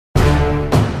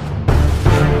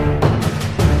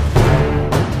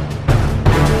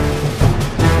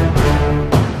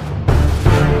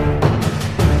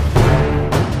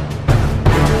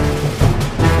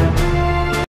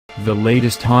The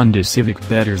latest Honda Civic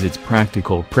betters its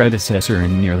practical predecessor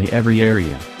in nearly every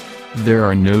area. There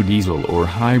are no diesel or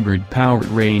hybrid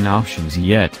powertrain options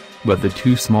yet, but the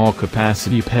two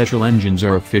small-capacity petrol engines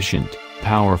are efficient,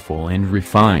 powerful and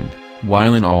refined,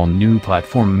 while an all-new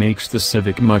platform makes the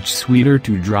Civic much sweeter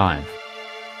to drive.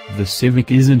 The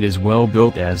Civic isn't as well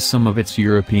built as some of its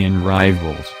European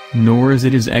rivals, nor is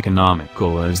it as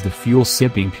economical as the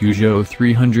fuel-sipping Peugeot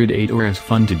 308 or as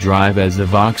fun to drive as the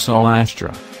Vauxhall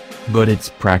Astra. But it's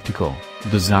practical,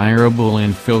 desirable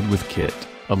and filled with kit,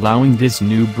 allowing this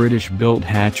new British-built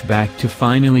hatchback to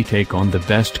finally take on the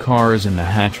best cars in the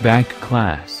hatchback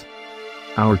class.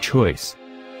 Our choice: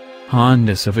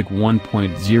 Honda Civic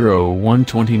 1.0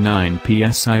 129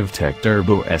 PSI VTEC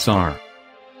Turbo SR.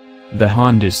 The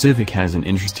Honda Civic has an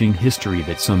interesting history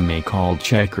that some may call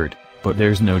checkered, but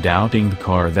there's no doubting the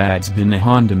car that's been a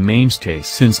Honda mainstay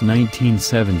since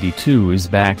 1972 is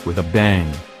back with a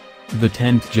bang. The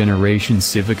 10th generation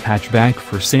Civic hatchback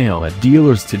for sale at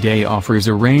dealers today offers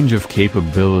a range of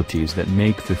capabilities that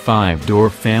make the 5-door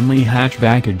family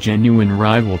hatchback a genuine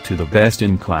rival to the best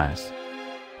in class.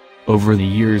 Over the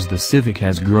years the Civic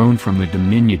has grown from a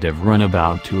diminutive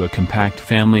runabout to a compact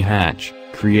family hatch,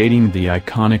 creating the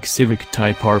iconic Civic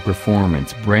Type R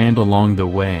performance brand along the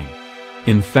way.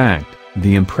 In fact,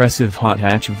 the impressive hot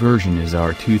hatch version is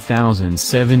our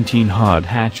 2017 Hot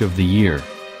Hatch of the Year.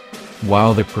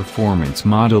 While the performance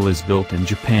model is built in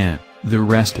Japan, the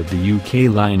rest of the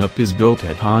UK lineup is built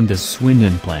at Honda's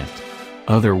Swindon plant.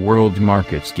 Other world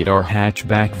markets get our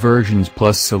hatchback versions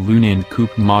plus saloon and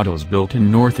coupe models built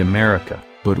in North America,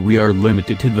 but we are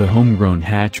limited to the homegrown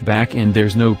hatchback and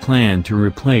there's no plan to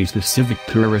replace the Civic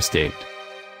Tour Estate.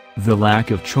 The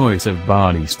lack of choice of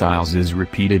body styles is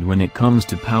repeated when it comes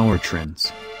to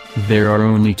powertrains. There are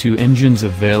only two engines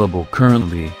available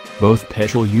currently, both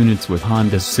petrol units with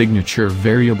Honda's signature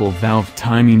variable valve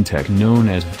timing tech known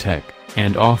as VTEC,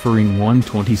 and offering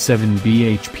 127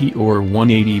 bhp or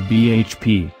 180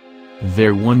 bhp.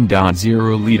 They're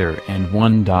 1.0-liter and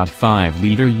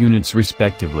 1.5-liter units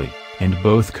respectively, and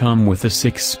both come with a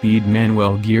 6-speed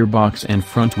manual gearbox and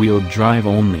front-wheel drive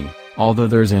only, although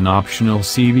there's an optional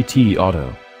CVT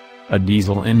auto. A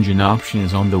diesel engine option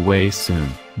is on the way soon,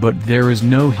 but there is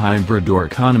no hybrid or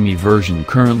economy version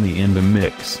currently in the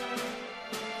mix.